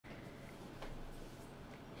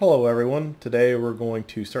Hello everyone. Today we're going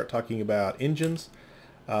to start talking about engines.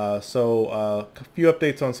 A few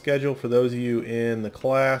updates on schedule for those of you in the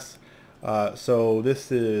class. So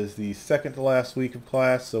this is the second to last week of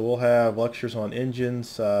class, so we'll have lectures on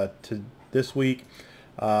engines to this week.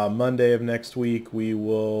 Monday of next week we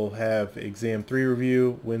will have exam 3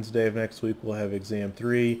 review. Wednesday of next week we'll have exam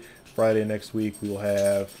 3. Friday next week we will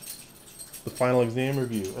have the final exam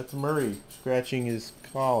review. That's Murray scratching his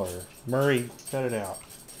collar. Murray, cut it out.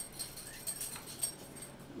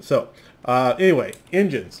 Anyway,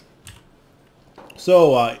 engines.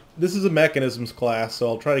 This is a mechanisms class, so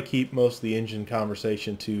I'll try to keep most of the engine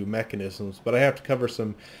conversation to mechanisms, but I have to cover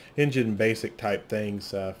some engine basic type things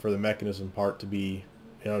for the mechanism part to be,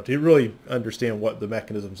 to really understand what the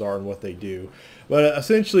mechanisms are and what they do. But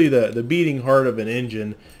essentially the beating heart of an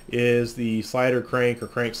engine is the slider crank or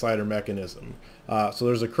crank slider mechanism. So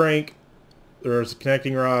there's a crank, there's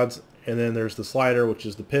connecting rods, and then there's the slider, which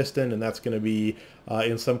is the piston, and that's going to be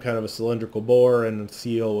in some kind of a cylindrical bore and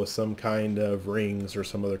seal with some kind of rings or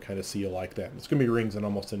some other kind of seal like that. It's going to be rings in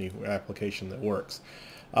almost any application that works.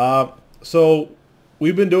 So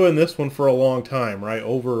we've been doing this one for a long time, right?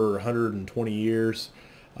 Over 120 years.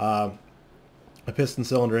 A piston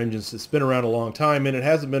cylinder engine, it's been around a long time, and it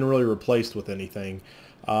hasn't been really replaced with anything.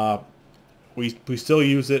 We still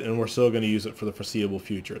use it, and we're still going to use it for the foreseeable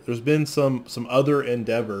future. There's been some other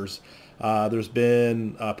endeavors. There's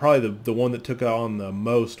been probably the one that took on the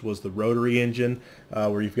most was the rotary engine,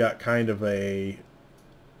 where you've got kind of a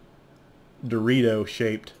Dorito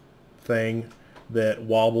shaped thing that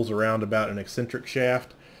wobbles around about an eccentric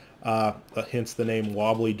shaft, hence the name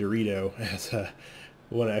wobbly Dorito as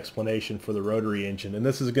one explanation for the rotary engine. And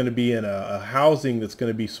this is going to be in a housing that's going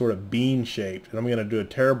to be sort of bean shaped, and I'm going to do a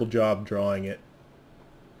terrible job drawing it,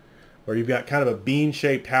 where you've got kind of a bean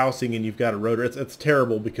shaped housing and you've got a rotor. It's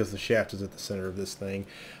terrible because the shaft is at the center of this thing,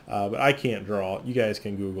 but I can't draw it. You guys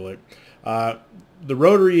can Google it. The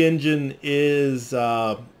rotary engine is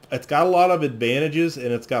it's got a lot of advantages, and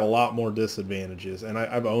it's got a lot more disadvantages. And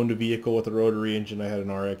I've owned a vehicle with a rotary engine. I had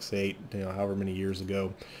an RX-8 however many years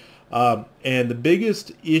ago. And the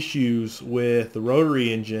biggest issues with the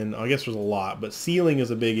rotary engine, I guess there's a lot, but sealing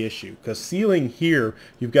is a big issue, because sealing here,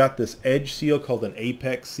 you've got this edge seal called an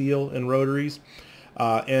apex seal in rotaries,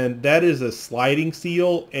 and that is a sliding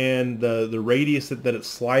seal, and the radius that it's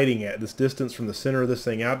sliding at, this distance from the center of this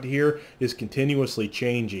thing out to here, is continuously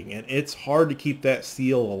changing, and it's hard to keep that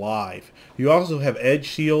seal alive. You also have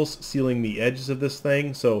edge seals sealing the edges of this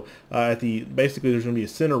thing, so basically there's going to be a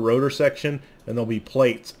center rotor section, and there'll be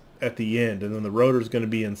plates at the end, and then the rotor is going to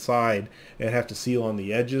be inside and have to seal on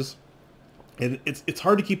the edges. And it's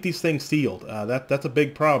hard to keep these things sealed. That's a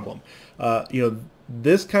big problem.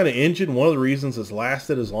 This kind of engine, one of the reasons it's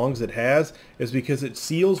lasted as long as it has is because it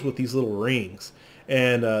seals with these little rings,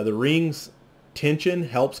 and the rings tension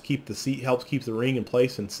helps keep the ring in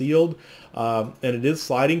place and sealed. And it is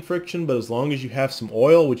sliding friction, but as long as you have some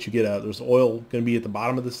oil, which you get there's oil going to be at the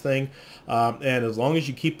bottom of this thing, and as long as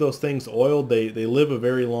you keep those things oiled, they live a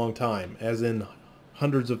very long time, as in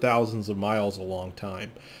hundreds of thousands of miles a long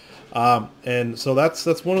time. And so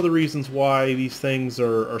that's one of the reasons why these things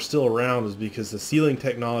are still around, is because the sealing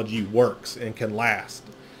technology works and can last.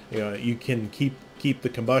 You can keep the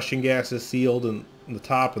combustion gases sealed in the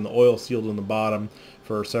top and the oil sealed in the bottom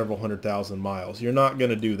for several 100,000 miles. You're not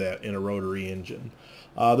going to do that in a rotary engine.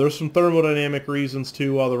 There's some thermodynamic reasons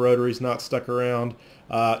too why the rotary's not stuck around.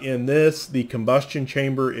 In this, the combustion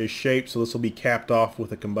chamber is shaped, so this will be capped off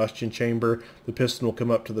with a combustion chamber. The piston will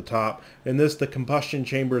come up to the top. In this, the combustion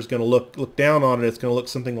chamber is going to look down on it. It's going to look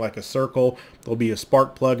something like a circle. There'll be a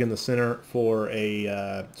spark plug in the center for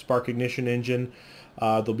a spark ignition engine.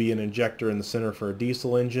 There'll be an injector in the center for a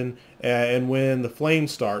diesel engine. And when the flame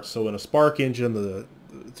starts, so in a spark engine,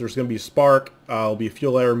 there's going to be a spark, there'll be a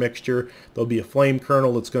fuel-air mixture, there'll be a flame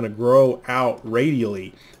kernel that's going to grow out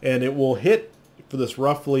radially, and it will hit for this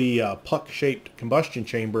roughly puck-shaped combustion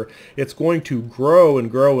chamber. It's going to grow and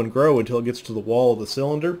grow and grow until it gets to the wall of the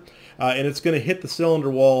cylinder. And it's going to hit the cylinder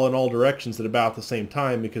wall in all directions at about the same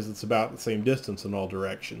time, because it's about the same distance in all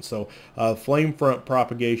directions. So flame front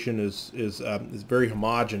propagation is very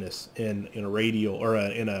homogeneous in a radial, or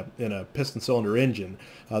in a piston cylinder engine.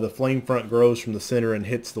 The flame front grows from the center and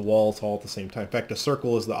hits the walls all at the same time. In fact, a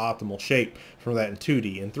circle is the optimal shape for that in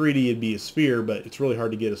 2D. In 3D it'd be a sphere, but it's really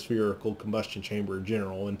hard to get a spherical combustion chamber in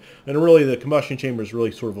general. And really the combustion chamber is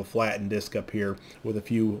really sort of a flattened disc up here with a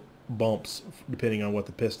few bumps depending on what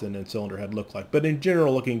the piston and cylinder head look like. But in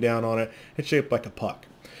general, looking down on it, it's shaped like a puck.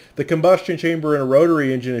 The combustion chamber in a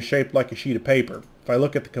rotary engine is shaped like a sheet of paper. If I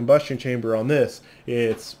look at the combustion chamber on this,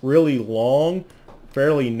 it's really long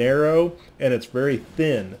fairly narrow and it's very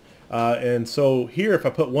thin. And so here, if I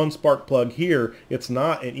put one spark plug here, it's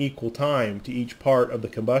not an equal time to each part of the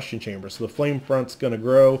combustion chamber. So the flame front's going to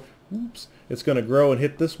grow. Oops, it's going to grow and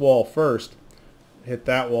hit this wall first. Hit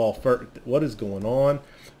that wall first. What is going on?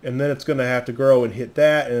 And then it's going to have to grow and hit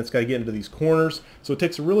that, and it's got to get into these corners. So it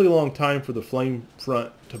takes a really long time for the flame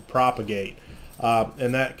front to propagate.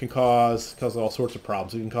 And that can cause all sorts of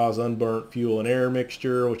problems. It can cause unburnt fuel and air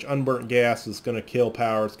mixture, which unburnt gas is going to kill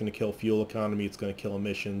power, it's going to kill fuel economy, it's going to kill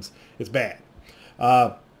emissions. It's bad.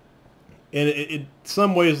 And it in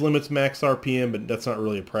some ways limits max RPM, but that's not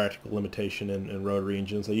really a practical limitation in rotary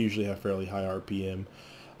engines. They usually have fairly high RPM.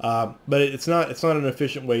 But it's not an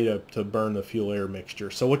efficient way to burn the fuel air mixture.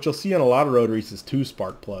 So what you'll see on a lot of rotaries is 2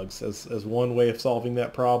 spark plugs as one way of solving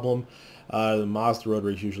that problem. The Mazda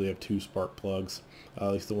rotaries usually have 2 spark plugs.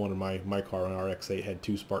 At least the one in my car on RX-8 had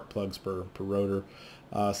 2 spark plugs per rotor.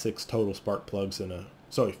 6 total spark plugs in a,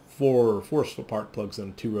 sorry, 4 spark plugs in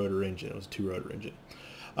a 2-rotor engine. It was a 2-rotor engine.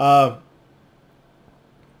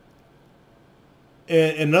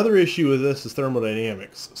 And another issue with this is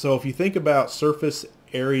thermodynamics. So if you think about surface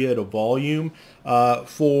area to volume,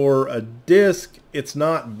 for a disc, it's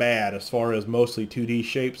not bad as far as mostly 2D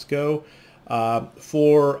shapes go.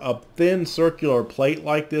 For a thin circular plate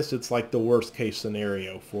like this, it's like the worst case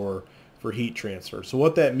scenario for heat transfer. So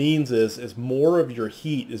what that means is more of your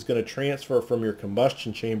heat is going to transfer from your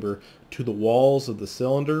combustion chamber to the walls of the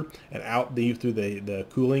cylinder and out through the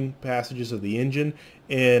cooling passages of the engine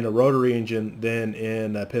in a rotary engine than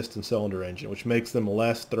in a piston cylinder engine, which makes them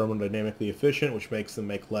less thermodynamically efficient, which makes them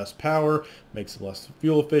make less power, makes them less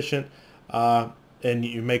fuel efficient, and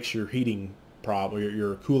it makes your heating problem,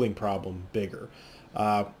 your cooling problem bigger.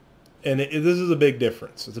 And this is a big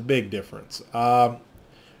difference. It's a big difference.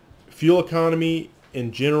 Fuel economy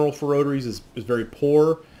in general for rotaries is very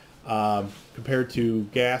poor compared to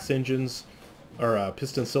gas engines or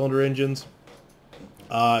piston cylinder engines.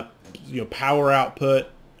 Power output,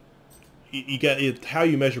 you got it, how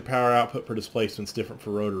you measure power output per displacement is different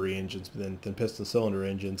for rotary engines than piston cylinder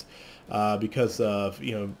engines because of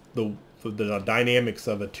the dynamics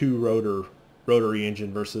of a 2-rotor rotary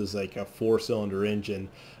engine versus like a 4-cylinder engine.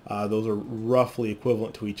 Those are roughly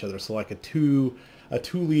equivalent to each other. So like a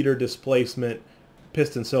 2-liter displacement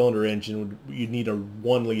piston cylinder engine, you'd need a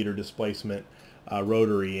 1-liter displacement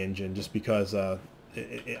rotary engine, just because I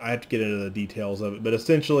have to get into the details of it. But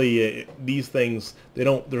essentially, these things,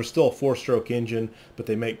 they're still a 4-stroke engine, but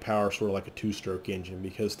they make power sort of like a 2-stroke engine,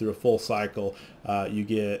 because through a full cycle, you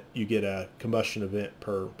get a combustion event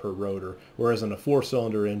per rotor, whereas in a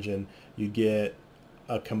 4-cylinder engine, you get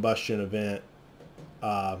a combustion event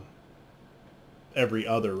every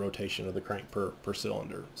other rotation of the crank per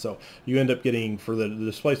cylinder. So you end up getting, for the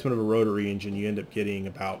displacement of a rotary engine, you end up getting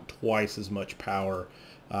about twice as much power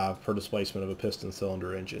per displacement of a piston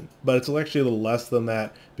cylinder engine. But it's actually a little less than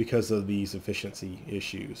that because of these efficiency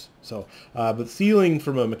issues. So, but sealing,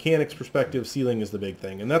 from a mechanics perspective, sealing is the big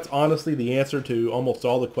thing. And that's honestly the answer to almost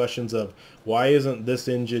all the questions of why isn't this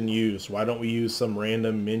engine used? Why don't we use some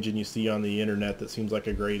random engine you see on the internet that seems like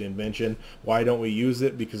a great invention? Why don't we use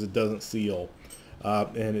it? Because it doesn't seal.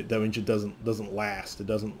 And that engine doesn't last. It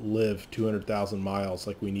doesn't live 200,000 miles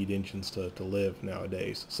like we need engines to live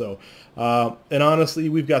nowadays. So, and honestly,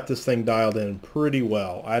 we've got this thing dialed in pretty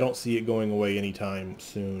well. I don't see it going away anytime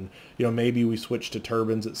soon. Maybe we switch to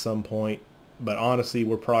turbines at some point, but honestly,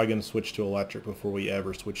 we're probably going to switch to electric before we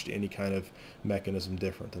ever switch to any kind of mechanism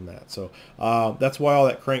different than that. So that's why all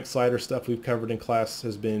that crank slider stuff we've covered in class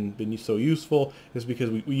has been so useful, is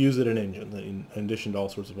because we use it in engine in addition to all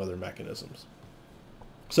sorts of other mechanisms.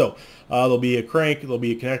 So there'll be a crank, there'll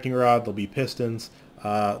be a connecting rod, there'll be pistons,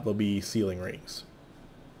 there'll be sealing rings.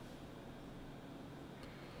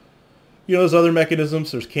 There's other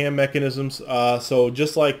mechanisms. There's cam mechanisms. So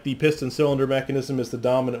just like the piston cylinder mechanism is the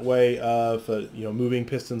dominant way of moving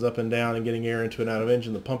pistons up and down and getting air into and out of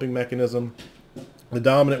engine, the pumping mechanism, the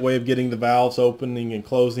dominant way of getting the valves opening and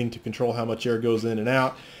closing to control how much air goes in and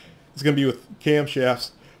out, is going to be with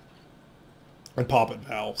camshafts and poppet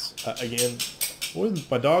valves. Again,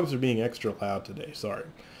 my dogs are being extra loud today, sorry.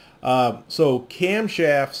 So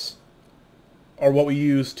camshafts are what we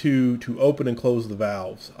use to open and close the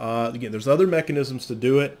valves. Again, there's other mechanisms to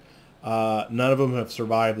do it. None of them have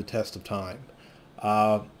survived the test of time.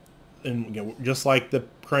 And just like the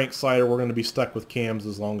crank slider, we're going to be stuck with cams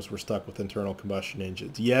as long as we're stuck with internal combustion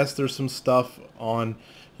engines. Yes, there's some stuff on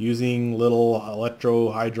using little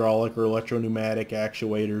electro-hydraulic or electro-pneumatic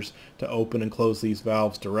actuators to open and close these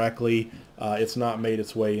valves directly. It's not made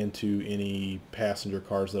its way into any passenger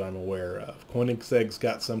cars that I'm aware of. Koenigsegg's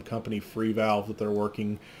got some company free valve that they're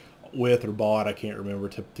working with or bought, I can't remember,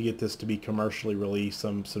 to get this to be commercially released,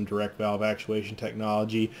 some direct valve actuation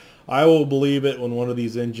technology. I will believe it when one of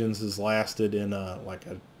these engines has lasted in like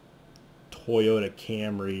a Toyota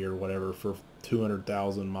Camry or whatever for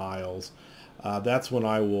 200,000 miles. That's when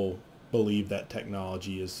I will believe that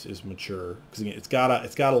technology is mature, because again, it's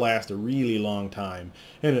gotta last a really long time,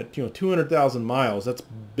 and at 200,000 miles, that's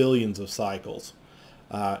billions of cycles.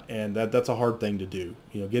 And that's a hard thing to do.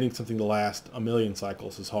 Getting something to last a million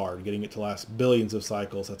cycles is hard. Getting it to last billions of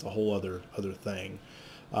cycles, that's a whole other thing.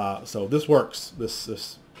 So this works.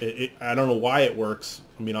 I don't know why it works.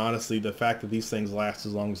 I mean, honestly, the fact that these things last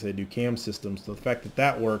as long as they do cam systems, the fact that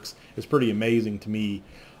that works is pretty amazing to me.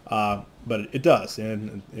 But it does,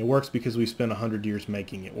 and it works because we spent 100 years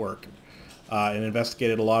making it work. And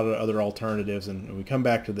investigated a lot of other alternatives, and we come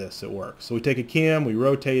back to this, it works. So we take a cam, we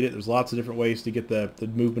rotate it. There's lots of different ways to get the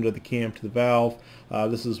movement of the cam to the valve.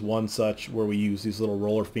 This is one such where we use these little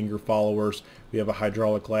roller finger followers. We have a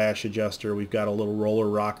hydraulic lash adjuster. We've got a little roller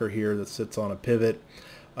rocker here that sits on a pivot.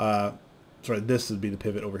 Sorry, this would be the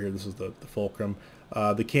pivot over here. This is the fulcrum.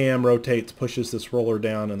 The cam rotates, pushes this roller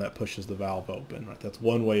down, and that pushes the valve open. Right? That's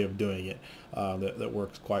one way of doing it that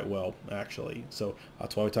works quite well, actually. So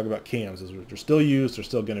that's why we talk about cams. Is they're still used, they're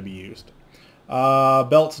still going to be used.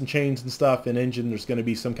 Belts and chains and stuff in engine, there's going to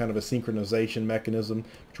be some kind of a synchronization mechanism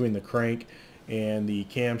between the crank and the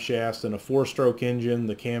camshafts. In a 4-stroke engine,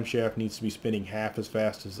 the camshaft needs to be spinning half as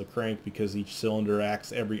fast as the crank, because each cylinder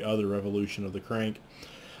acts every other revolution of the crank.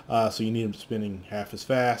 So you need them spinning half as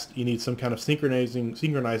fast. You need some kind of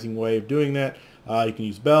synchronizing way of doing that. You can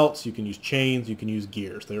use belts, you can use chains, you can use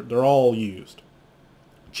gears. They're all used.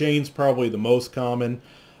 Chains probably the most common.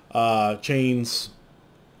 Chains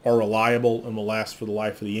are reliable and will last for the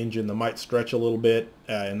life of the engine. They might stretch a little bit,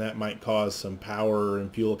 and that might cause some power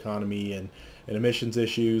and fuel economy and emissions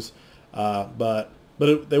issues. But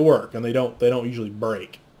they work, and they don't usually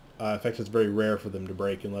break. In fact, it's very rare for them to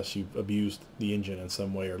break unless you've abused the engine in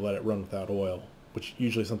some way or let it run without oil, which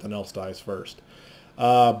usually something else dies first.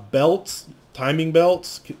 Belts, timing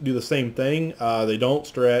belts, do the same thing. They don't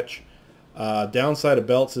stretch. Downside of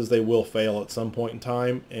belts is they will fail at some point in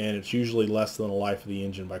time, and it's usually less than the life of the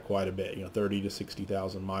engine by quite a bit. 30 to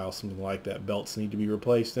 60,000 miles, something like that. Belts need to be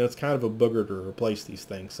replaced, and it's kind of a booger to replace these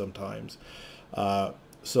things sometimes.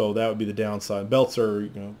 So that would be the downside. Belts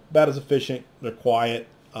are about as efficient. They're quiet.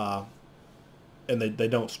 And they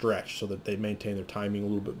don't stretch, so that they maintain their timing a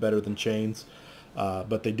little bit better than chains,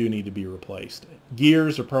 but they do need to be replaced.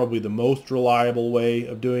 Gears are probably the most reliable way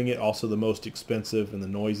of doing it, also the most expensive and the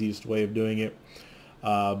noisiest way of doing it.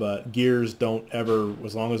 But gears don't ever,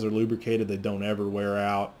 as long as they're lubricated, they don't ever wear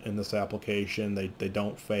out in this application. They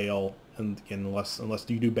don't fail, and unless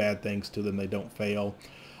you do bad things to them, they don't fail,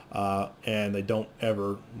 and they don't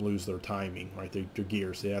ever lose their timing. Right, they're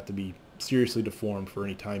gears. They have to be seriously deformed for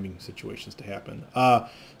any timing situations to happen.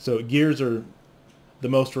 So gears are the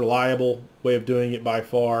most reliable way of doing it by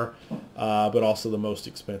far, but also the most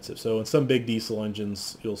expensive. So in some big diesel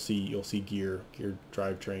engines, you'll see gear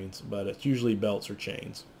drivetrains, but it's usually belts or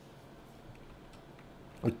chains.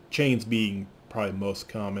 With chains being probably most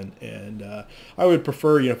common, and I would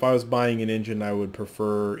prefer, if I was buying an engine, I would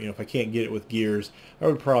prefer, if I can't get it with gears, I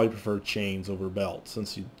would probably prefer chains over belts,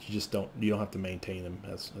 since you don't have to maintain them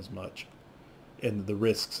as much, and the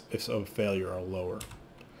risks of failure are lower.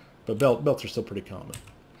 But belts are still pretty common.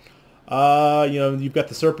 You've got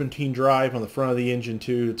the serpentine drive on the front of the engine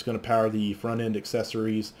too. It's going to power the front end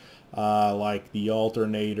accessories, like the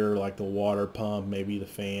alternator, like the water pump, maybe the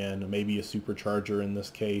fan, maybe a supercharger in this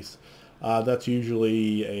case. That's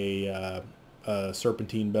usually a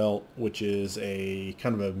serpentine belt, which is a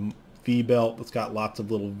kind of a V belt that's got lots of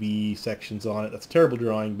little V sections on it. That's a terrible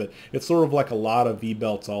drawing, but it's sort of like a lot of V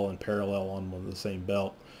belts all in parallel on one of the same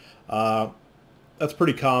belt. That's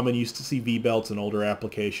pretty common. You used to see V belts in older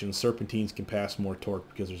applications. Serpentines can pass more torque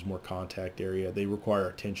because there's more contact area. They require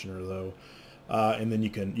a tensioner though. And then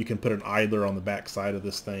you can put an idler on the back side of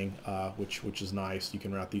this thing, which is nice. You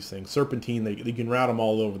can route these things. Serpentine, you can route them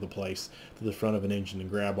all over the place to the front of an engine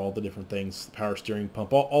and grab all the different things, the power steering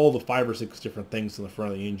pump, all the 5 or 6 different things in the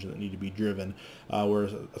front of the engine that need to be driven,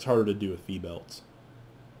 whereas it's harder to do with V belts.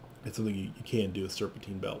 It's something you can do with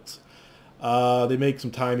serpentine belts. They make some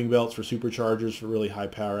timing belts for superchargers for really high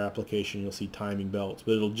power application. You'll see timing belts,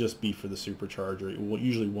 but it'll just be for the supercharger. It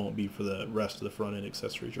usually won't be for the rest of the front end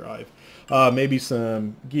accessory drive. Maybe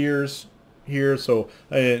some gears. here. So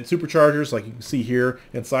in superchargers, like you can see here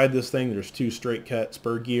inside this thing, there's two straight cut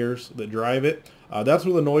spur gears that drive it. That's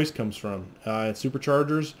where the noise comes from. In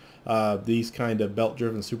superchargers, these kind of belt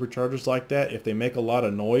driven superchargers like that, if they make a lot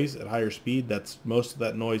of noise at higher speed, that's most of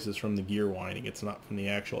that noise is from the gear whining. It's not from the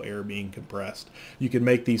actual air being compressed. You can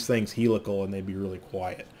make these things helical and they'd be really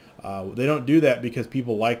quiet. They don't do that because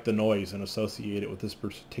people like the noise and associate it with this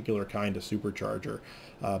particular kind of supercharger.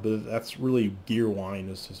 But that's really gear whine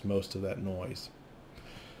is just most of that noise.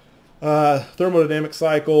 Thermodynamic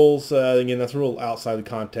cycles, again, that's real outside the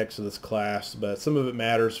context of this class, but some of it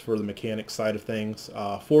matters for the mechanics side of things.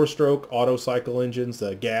 Four-stroke auto cycle engines,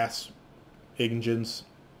 gas engines,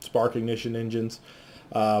 spark ignition engines.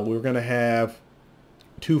 We're going to have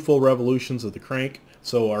 2 full revolutions of the crank.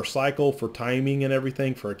 So our cycle for timing and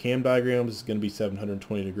everything for our cam diagrams is going to be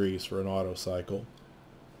 720 degrees for an auto cycle.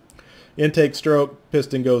 Intake stroke,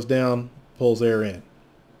 piston goes down, pulls air in.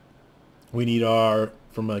 We need our,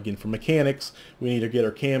 for mechanics, we need to get our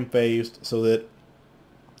cam phased so that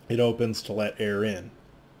it opens to let air in.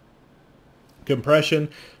 Compression,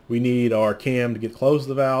 we need our cam to get close to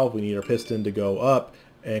the valve, we need our piston to go up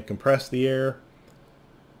and compress the air.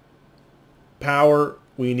 Power,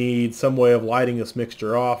 we need some way of lighting this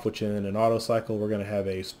mixture off, which in an auto cycle we're going to have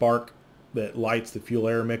a spark that lights the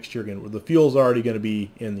fuel-air mixture. Again, the fuel's already going to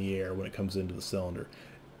be in the air when it comes into the cylinder.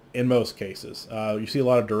 In most cases. You see a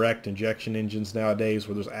lot of direct injection engines nowadays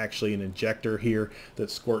where there's actually an injector here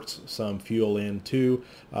that squirts some fuel in too.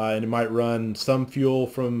 And it might run some fuel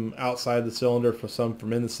from outside the cylinder, for some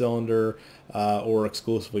from in the cylinder, or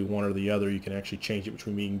exclusively one or the other. You can actually change it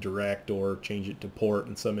between being direct or change it to port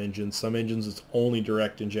in some engines. Some engines it's only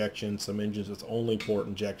direct injection, some engines it's only port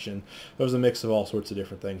injection. There's a mix of all sorts of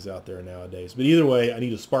different things out there nowadays. But either way, I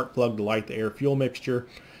need a spark plug to light the air-fuel mixture.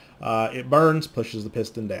 It burns, pushes the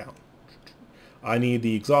piston down. I need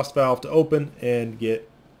the exhaust valve to open and get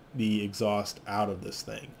the exhaust out of this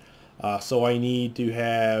thing. So I need to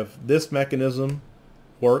have this mechanism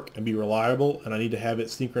work and be reliable, and I need to have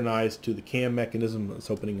it synchronized to the cam mechanism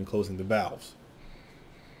that's opening and closing the valves.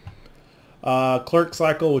 Clerk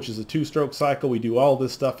cycle, which is a 2-stroke cycle, we do all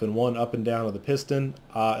this stuff in one up and down of the piston.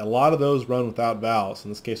 A lot of those run without valves.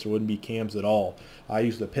 In this case, there wouldn't be cams at all. I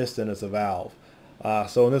use the piston as a valve.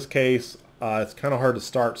 So in this case, it's kind of hard to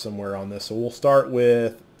start somewhere on this. So we'll start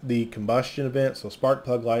with the combustion event. So spark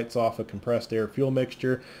plug lights off a compressed air fuel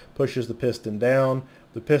mixture, pushes the piston down.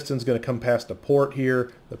 The piston's going to come past a port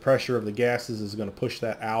here. The pressure of the gases is going to push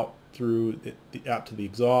that out through out to the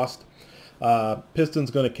exhaust.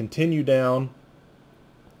 Piston's going to continue down.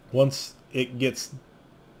 Once it gets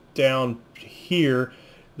down here,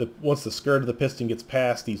 once the skirt of the piston gets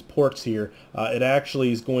past these ports here, it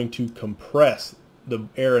actually is going to compress the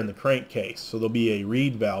air in the crankcase. So there'll be a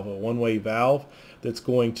reed valve, a one-way valve, that's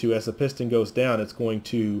going to, as the piston goes down, it's going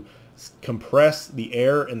to compress the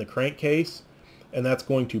air in the crankcase, and that's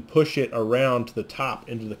going to push it around to the top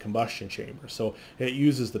into the combustion chamber. So it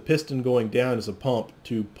uses the piston going down as a pump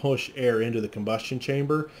to push air into the combustion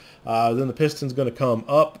chamber. Then the piston's going to come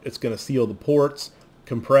up, it's going to seal the ports,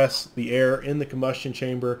 compress the air in the combustion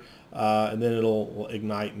chamber, and then it'll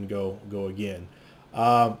ignite and go again.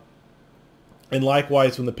 And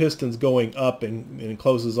likewise, when the piston's going up and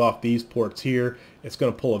closes off these ports here, it's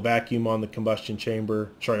going to pull a vacuum on the combustion chamber,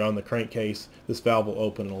 sorry, on the crankcase. This valve will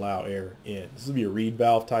open and allow air in. This will be a reed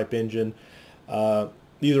valve type engine.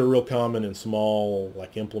 These are real common in small,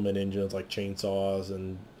 like implement engines, like chainsaws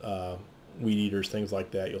and weed eaters, things like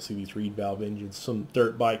that. You'll see these reed valve engines. Some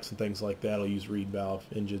dirt bikes and things like that will use reed valve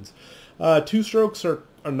engines. 2 strokes are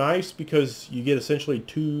nice because you get essentially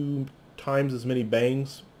 2 times as many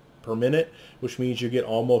bangs per minute, which means you get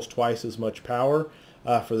almost twice as much power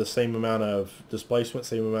for the same amount of displacement,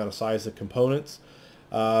 same amount of size of components.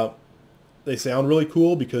 They sound really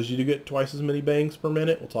cool because you do get twice as many bangs per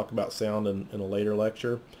minute. We'll talk about sound in a later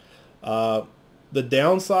lecture. The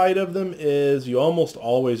downside of them is you almost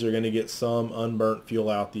always are going to get some unburnt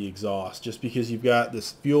fuel out the exhaust, just because you've got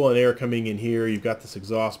this fuel and air coming in here, you've got this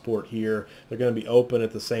exhaust port here, they're going to be open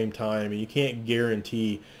at the same time, and you can't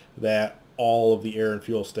guarantee that all of the air and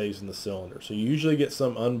fuel stays in the cylinder. So you usually get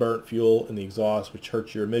some unburnt fuel in the exhaust, which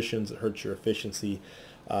hurts your emissions, it hurts your efficiency,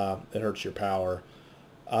 it hurts your power.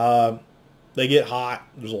 They get hot.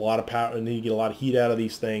 There's a lot of power, and you get a lot of heat out of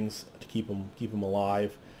these things to keep them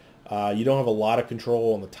alive. You don't have a lot of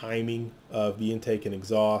control on the timing of the intake and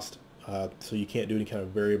exhaust, so you can't do any kind of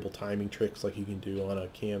variable timing tricks like you can do on a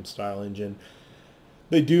cam style engine.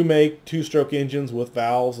 They do make 2-stroke engines with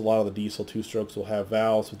valves. A lot of the diesel 2-strokes will have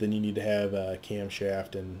valves, but then you need to have a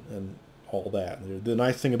camshaft and all that. The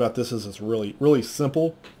nice thing about this is it's really, really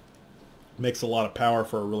simple. Makes a lot of power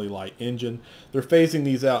for a really light engine. They're phasing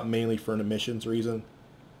these out mainly for an emissions reason.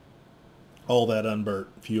 All that unburnt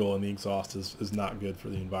fuel in the exhaust is not good for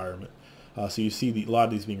the environment. So you see a lot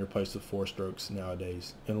of these being replaced with 4-strokes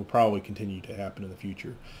nowadays, and will probably continue to happen in the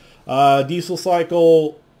future. Diesel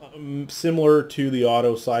cycle, similar to the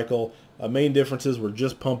auto cycle. Main differences, we're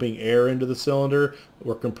just pumping air into the cylinder.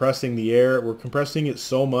 We're compressing the air. We're compressing it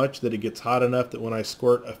so much that it gets hot enough that when I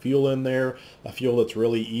squirt a fuel in there, a fuel that's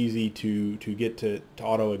really easy to get to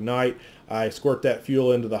auto ignite, I squirt that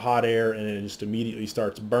fuel into the hot air and it just immediately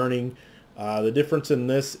starts burning. The difference in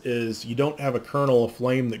this is you don't have a kernel of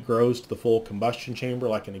flame that grows to the full combustion chamber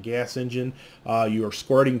like in a gas engine. You are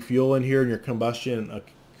squirting fuel in here, and your combustion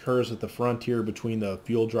occurs at the frontier between the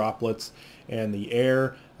fuel droplets and the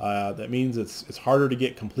air. That means it's harder to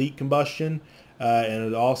get complete combustion, and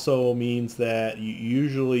it also means that you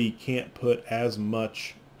usually can't put as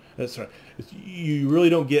much. You really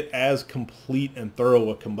don't get as complete and thorough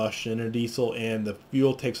a combustion in a diesel, and the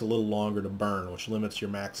fuel takes a little longer to burn, which limits your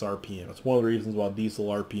max RPM. It's one of the reasons why diesel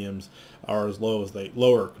RPMs are as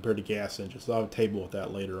lower compared to gas engines. So I'll have a table with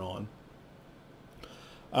that later on.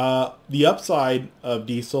 The upside of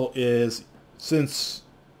diesel is, since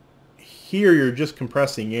here you're just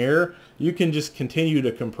compressing air, you can just continue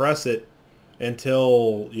to compress it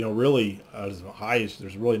until, really as high as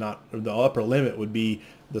there's really not. The upper limit would be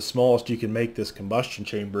the smallest you can make this combustion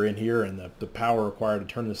chamber in here, and the power required to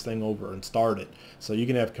turn this thing over and start it. So you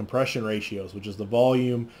can have compression ratios, which is the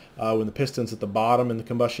volume when the piston's at the bottom in the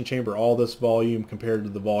combustion chamber, all this volume compared to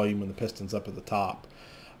the volume when the piston's up at the top.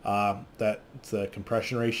 That's the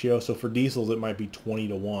compression ratio. So for diesels it might be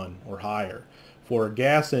 20-1 or higher. For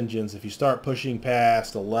gas engines, if you start pushing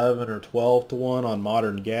past 11 or 12-1 on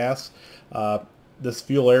modern gas, this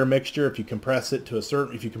fuel-air mixture, if you compress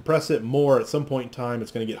it more, at some point in time,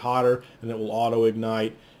 it's going to get hotter and it will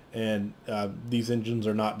auto-ignite. And these engines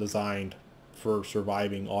are not designed for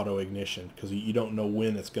surviving auto-ignition because you don't know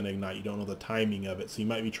when it's going to ignite. You don't know the timing of it. So you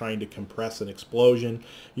might be trying to compress an explosion.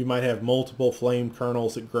 You might have multiple flame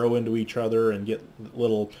kernels that grow into each other and get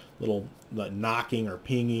little knocking or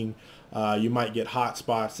pinging. You might get hot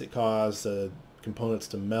spots that cause components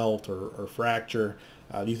to melt or fracture.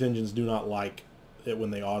 These engines do not like it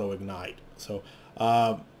when they auto-ignite. So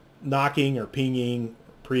knocking or pinging,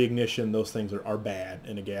 pre-ignition, those things are bad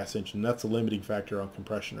in a gas engine. That's a limiting factor on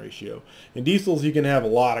compression ratio. In diesels, you can have a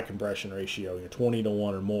lot of compression ratio, 20-1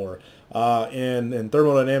 or more. And in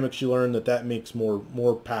thermodynamics, you learn that makes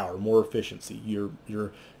more power, more efficiency.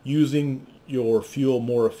 You're using your fuel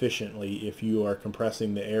more efficiently if you are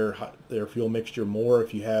compressing the air fuel mixture more.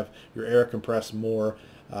 If you have your air compressed more,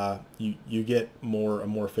 you get a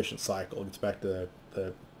more efficient cycle. It gets back to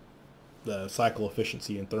the cycle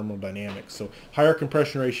efficiency in thermodynamics. So higher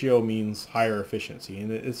compression ratio means higher efficiency,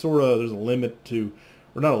 and it's sort of, there's a limit to,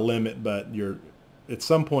 or not a limit, but at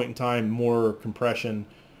some point in time, more compression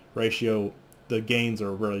ratio, the gains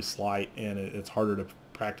are really slight, and it's harder to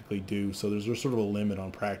practically do. So there's sort of a limit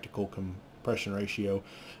on practical compression ratio.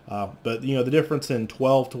 But the difference in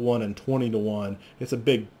 12-1 and 20-1, it's a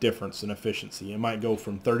big difference in efficiency. It might go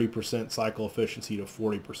from 30% cycle efficiency to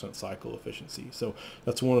 40% cycle efficiency. So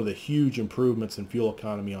that's one of the huge improvements in fuel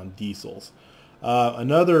economy on diesels.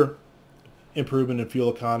 Another improvement in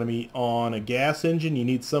fuel economy on a gas engine, you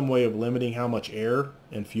need some way of limiting how much air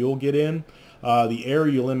and fuel get in. The air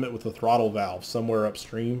you limit with the throttle valve somewhere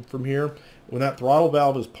upstream from here. When that throttle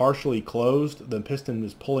valve is partially closed, the piston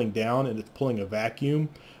is pulling down and it's pulling a vacuum,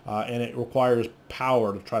 and it requires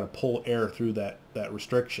power to try to pull air through that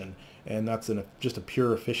restriction. And that's just a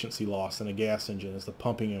pure efficiency loss in a gas engine, is the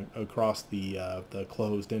pumping across the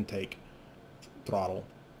closed intake throttle.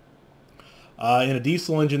 In a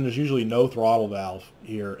diesel engine, there's usually no throttle valve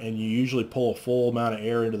here, and you usually pull a full amount of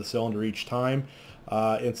air into the cylinder each time.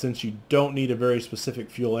 And since you don't need a very specific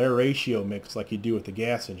fuel-air ratio mix like you do with the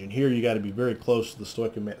gas engine, here you got to be very close to the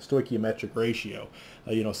stoichiometric ratio.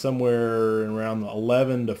 Somewhere around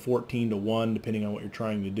 11 to 14-1, depending on what you're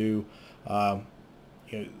trying to do.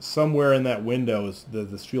 Somewhere in that window is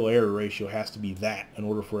this fuel-air ratio has to be that in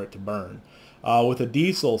order for it to burn. With a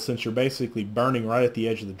diesel, since you're basically burning right at the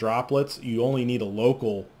edge of the droplets, you only need a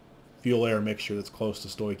local fuel-air mixture that's close to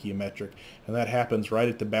stoichiometric, and that happens right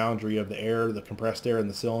at the boundary of the air, the compressed air in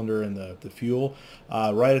the cylinder and the fuel.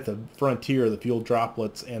 Right at the frontier of the fuel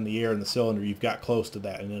droplets and the air in the cylinder, you've got close to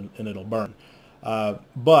that, and it'll burn.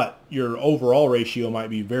 But your overall ratio might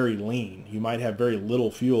be very lean. You might have very little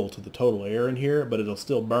fuel to the total air in here, but it'll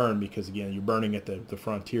still burn because, again, you're burning at the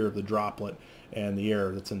frontier of the droplet and the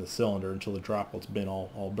air that's in the cylinder until the droplet's been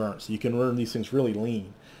all burnt. So you can run these things really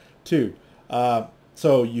lean too.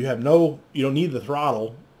 So you don't need the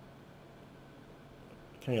throttle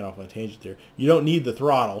kind of get off on a tangent there. You don't need the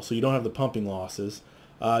throttle, so you don't have the pumping losses.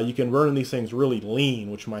 You can run these things really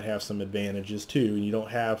lean, which might have some advantages too. And you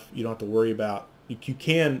don't have to worry about. You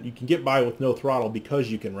can get by with no throttle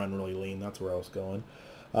because you can run really lean. That's where I was going.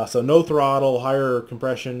 So no throttle, higher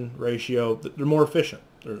compression ratio. They're more efficient.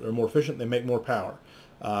 They're more efficient. They make more power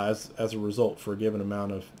as a result for a given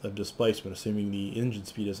amount of displacement, assuming the engine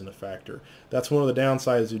speed isn't a factor. That's one of the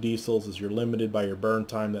downsides of diesels, is you're limited by your burn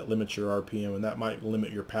time. That limits your RPM, and that might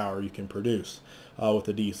limit your power you can produce with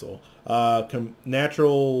a diesel.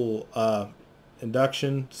 Natural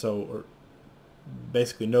induction, or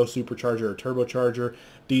basically no supercharger or turbocharger.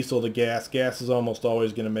 Diesel to gas. Gas is almost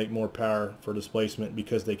always going to make more power for displacement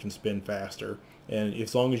because they can spin faster. And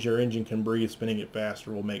as long as your engine can breathe, spinning it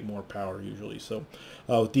faster will make more power usually. So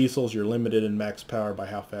with diesels, you're limited in max power by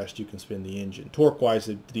how fast you can spin the engine. Torque-wise,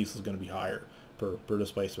 the diesel is going to be higher per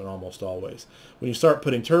displacement almost always. When you start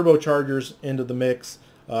putting turbochargers into the mix,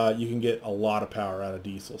 you can get a lot of power out of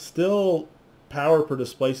diesel. Still, power per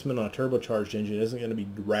displacement on a turbocharged engine isn't going to be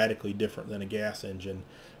radically different than a gas engine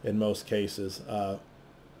in most cases,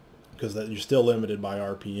 because you're still limited by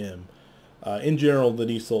RPM. In general, the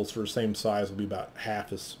diesels for the same size will be about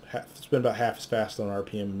spin about half as fast on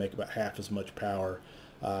RPM and make about half as much power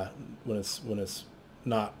when it's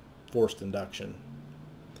not forced induction.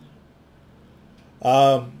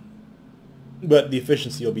 But the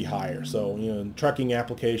efficiency will be higher. So, in trucking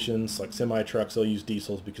applications like semi-trucks, they'll use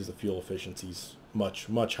diesels because the fuel efficiency is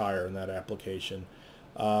much higher in that application.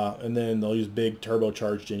 And then they'll use big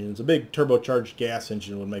turbocharged engines. A big turbocharged gas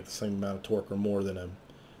engine would make the same amount of torque or more than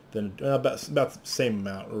about the same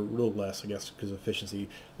amount, or a little less, I guess, because of efficiency.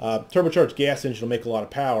 Turbocharged gas engine will make a lot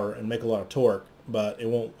of power and make a lot of torque, but it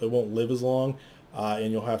won't live as long.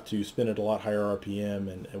 And you'll have to spin at a lot higher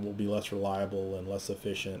RPM, and it will be less reliable and less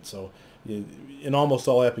efficient. So in almost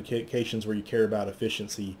all applications where you care about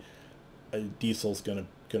efficiency, diesel's going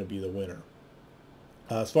to be the winner.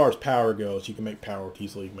 As far as power goes, you can make power with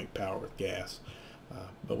diesel, you can make power with gas.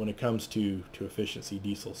 But when it comes to efficiency,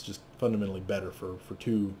 diesel's just fundamentally better for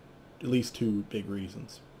at least two big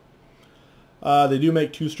reasons. They do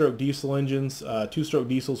make two-stroke diesel engines. Two-stroke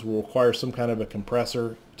diesels will require some kind of a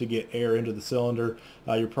compressor to get air into the cylinder.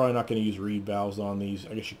 You're probably not going to use reed valves on these.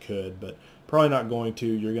 I guess you could, but probably not going to.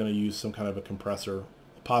 You're going to use some kind of a compressor,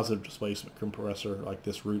 a positive displacement compressor like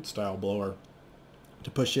this Root-style blower,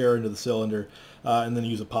 to push air into the cylinder, and then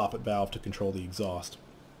use a poppet valve to control the exhaust.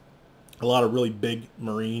 A lot of really big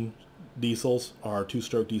marine diesels are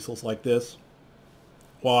two-stroke diesels like this.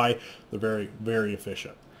 Why? They're very, very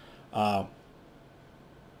efficient. You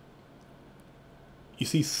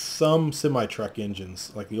see some semi-truck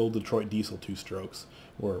engines, like the old Detroit diesel two-strokes,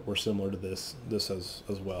 were similar to this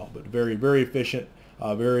as well. But very, very efficient,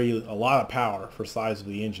 a lot of power for size of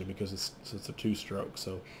the engine because it's a two-stroke.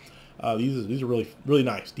 So these are really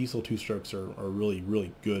nice. Diesel two-strokes are really,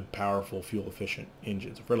 really good, powerful, fuel-efficient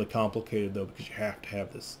engines. They're fairly complicated though because you have to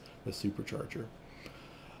have this supercharger.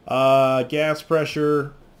 Gas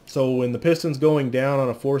pressure. So when the piston's going down on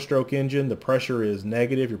a four-stroke engine, the pressure is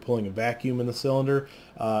negative. You're pulling a vacuum in the cylinder,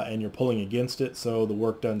 and you're pulling against it, so the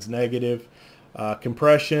work done's negative.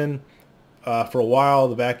 Compression, for a while,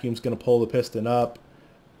 the vacuum's going to pull the piston up,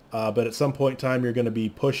 but at some point in time, you're going to be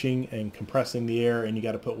pushing and compressing the air, and you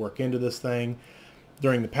got to put work into this thing.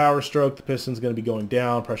 During the power stroke, the piston's going to be going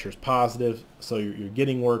down. Pressure is positive, so you're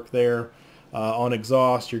getting work there. On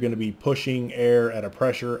exhaust, you're going to be pushing air at a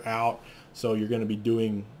pressure out, so you're going to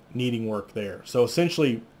be needing work there. So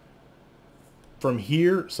essentially from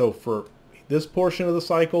here, so for this portion of the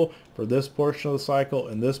cycle, for this portion of the cycle,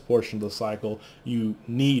 and this portion of the cycle, you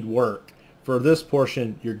need work. For this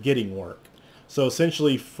portion, you're getting work. So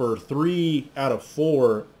essentially for 3 out of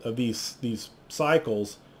 4 of these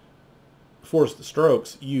cycles, 4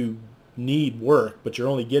 strokes, you need work, but you're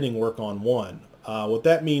only getting work on 1. What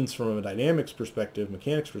that means from a dynamics perspective,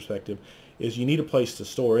 mechanics perspective, is you need a place to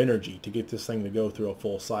store energy to get this thing to go through a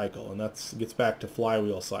full cycle, and that gets back to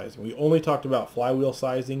flywheel sizing. We only talked about flywheel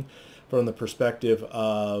sizing from the perspective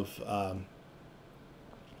of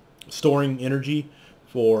storing energy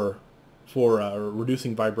for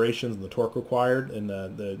reducing vibrations and the torque required and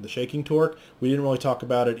the shaking torque. We didn't really talk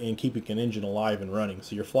about it in keeping an engine alive and running.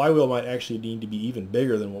 So your flywheel might actually need to be even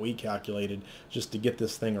bigger than what we calculated just to get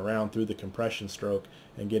this thing around through the compression stroke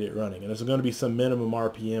and get it running. And there's going to be some minimum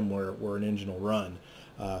RPM where an engine will run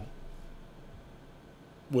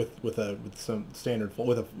with a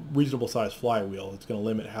reasonable size flywheel. It's going to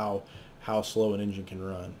limit how slow an engine can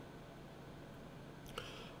run.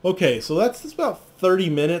 Okay, so that's about 30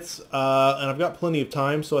 minutes, and I've got plenty of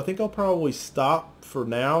time, so I think I'll probably stop for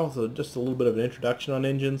now. So just a little bit of an introduction on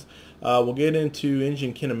engines. We'll get into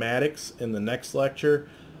engine kinematics in the next lecture,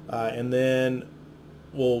 and then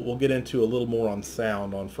we'll get into a little more on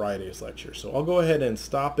sound on Friday's lecture. So I'll go ahead and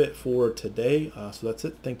stop it for today. So that's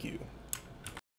it. Thank you.